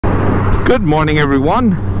Good morning,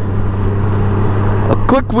 everyone. A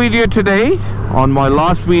quick video today on my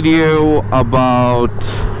last video about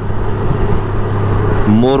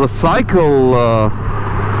motorcycle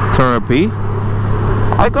therapy.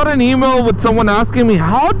 I got an email with someone asking me,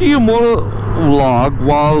 how do you motovlog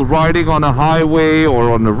while riding on a highway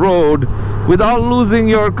or on the road without losing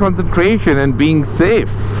your concentration and being safe?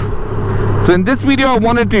 So in this video I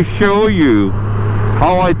wanted to show you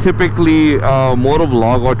how I typically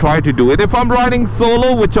motovlog or try to do it. If I'm riding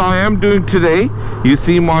solo, which I am doing today, you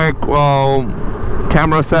see my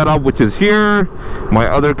camera setup, which is here. My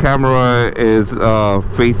other camera is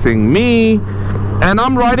facing me, and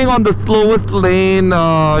I'm riding on the slowest lane,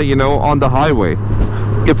 on the highway.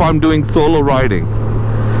 If I'm doing solo riding,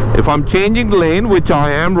 if I'm changing lane, which I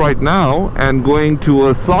am right now, and going to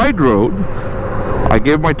a side road, I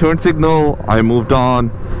gave my turn signal, I moved on.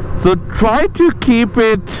 So try to keep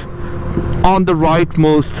it on the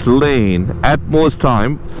rightmost lane at most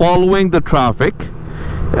time, following the traffic.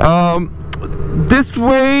 This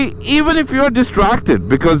way, even if you're distracted,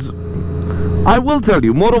 because I will tell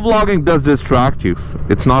you, motovlogging does distract you.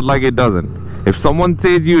 It's not like it doesn't. If someone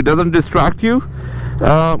says it doesn't distract you,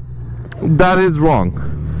 that is wrong.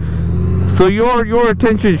 So your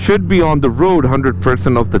attention should be on the road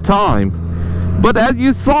 100% of the time. But as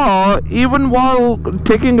you saw, even while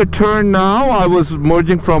taking a turn now, I was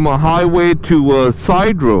merging from a highway to a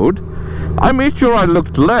side road. I made sure I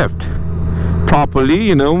looked left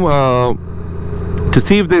properly, to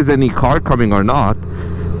see if there's any car coming or not.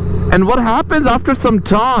 And what happens after some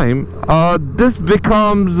time, this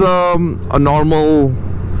becomes a normal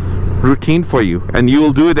routine for you, and you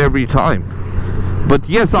will do it every time. But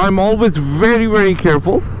yes, I'm always very, very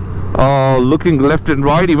careful, looking left and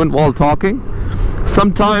right even while talking.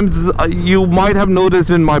 Sometimes you might have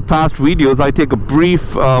noticed in my past videos I take a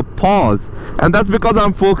brief pause, and that's because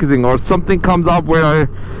I'm focusing or something comes up where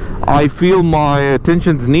I feel my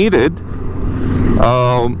attention's needed.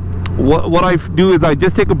 What I do is I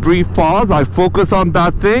just take a brief pause, I focus on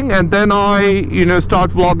that thing, and then I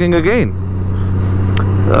start vlogging again.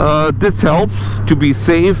 This helps to be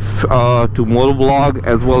safe, to motovlog,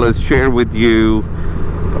 as well as share with you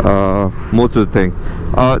Moto thing.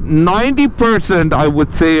 90% I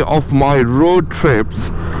would say of my road trips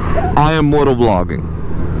I am motovlogging.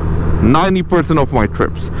 90% of my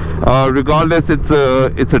trips, regardless it's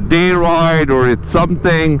a day ride or it's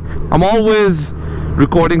something, I'm always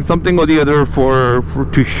recording something or the other for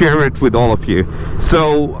to share it with all of you.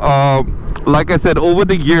 So like I said, over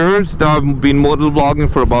the years I've been motovlogging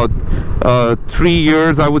for about 3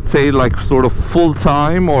 years, I would say, like sort of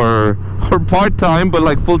full-time or part-time, but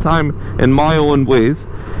like full-time in my own ways.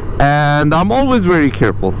 And I'm always very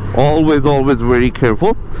careful, always very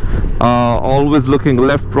careful, always looking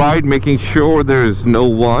left, right, making sure there's no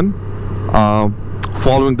one,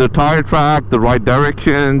 following the tire track, the right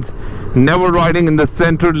directions, never riding in the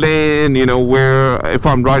center lane, where if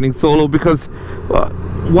I'm riding solo, because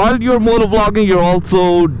while you're motovlogging, you're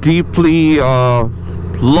also deeply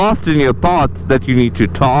lost in your thoughts that you need to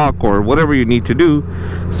talk or whatever you need to do.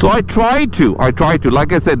 So I try to,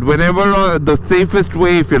 like I said, whenever the safest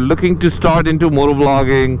way, if you're looking to start into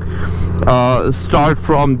motovlogging, start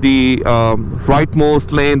from the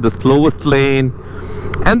rightmost lane, the slowest lane,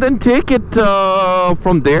 and then take it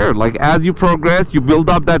from there. Like as you progress, you build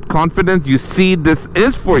up that confidence, you see this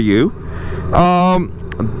is for you,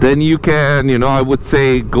 then you can, I would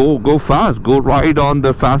say, go fast, go ride on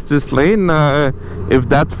the fastest lane. If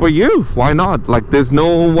that's for you, why not? Like there's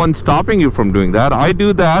no one stopping you from doing that. I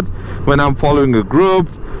do that when I'm following a group,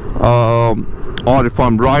 or if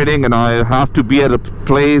I'm riding and I have to be at a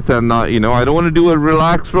place and I don't want to do a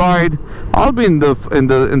relaxed ride, I'll be in the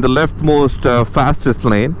leftmost fastest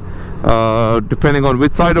lane, depending on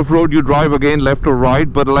which side of road you drive, again, left or right.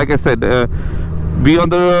 But like I said, be on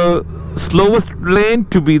the slowest lane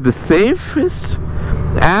to be the safest.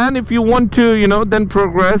 And if you want to then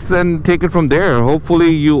progress and take it from there. Hopefully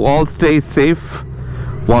you all stay safe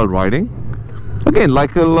while riding. Again,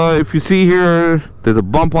 like if you see here, there's a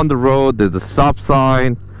bump on the road, there's a stop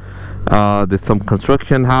sign, there's some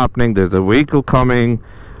construction happening, there's a vehicle coming,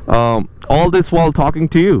 all this while talking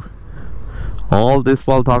to you,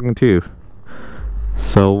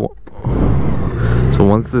 so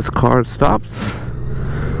once this car stops,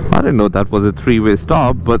 I didn't know that was a three-way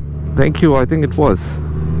stop, but thank you, I think it was.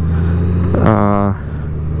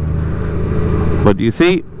 But you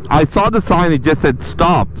see, I saw the sign, it just said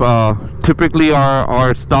stop. Typically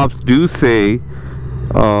our stops do say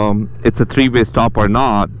it's a three-way stop or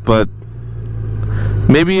not, but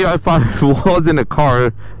maybe if I was in a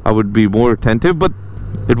car I would be more attentive, but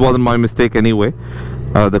it wasn't my mistake anyway.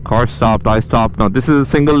 The car stopped, I stopped. Now this is a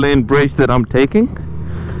single lane bridge that I'm taking,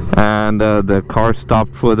 and the car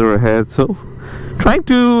stopped further ahead. So trying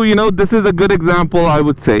to, you know, this is a good example, I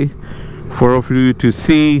would say, for you to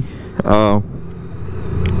see how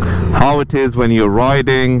it is when you're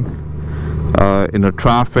riding in a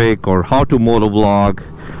traffic, or how to motovlog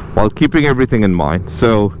while keeping everything in mind.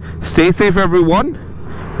 So stay safe, everyone.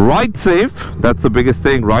 Ride safe. That's the biggest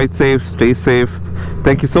thing. Ride safe, stay safe.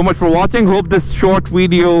 Thank you so much for watching. Hope this short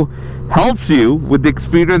video helps you with the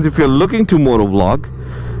experience if you're looking to motovlog.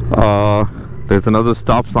 There's another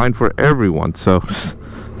stop sign for everyone, so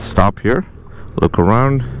stop here, look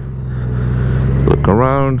around,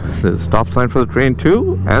 there's a stop sign for the train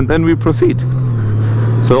too, and then we proceed.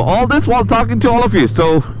 So all this while talking to all of you.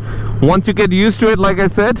 So once you get used to it, like I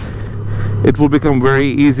said, it will become very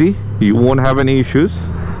easy. You won't have any issues,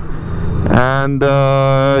 and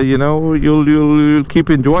you know, you'll keep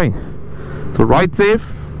enjoying. So ride safe.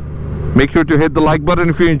 Make sure to hit the like button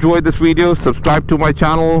if you enjoyed this video. Subscribe to my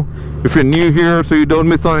channel if you're new here, so you don't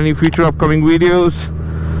miss on any future upcoming videos.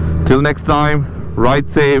 Till next time, ride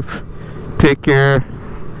safe, take care,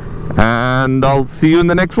 and I'll see you in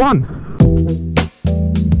the next one.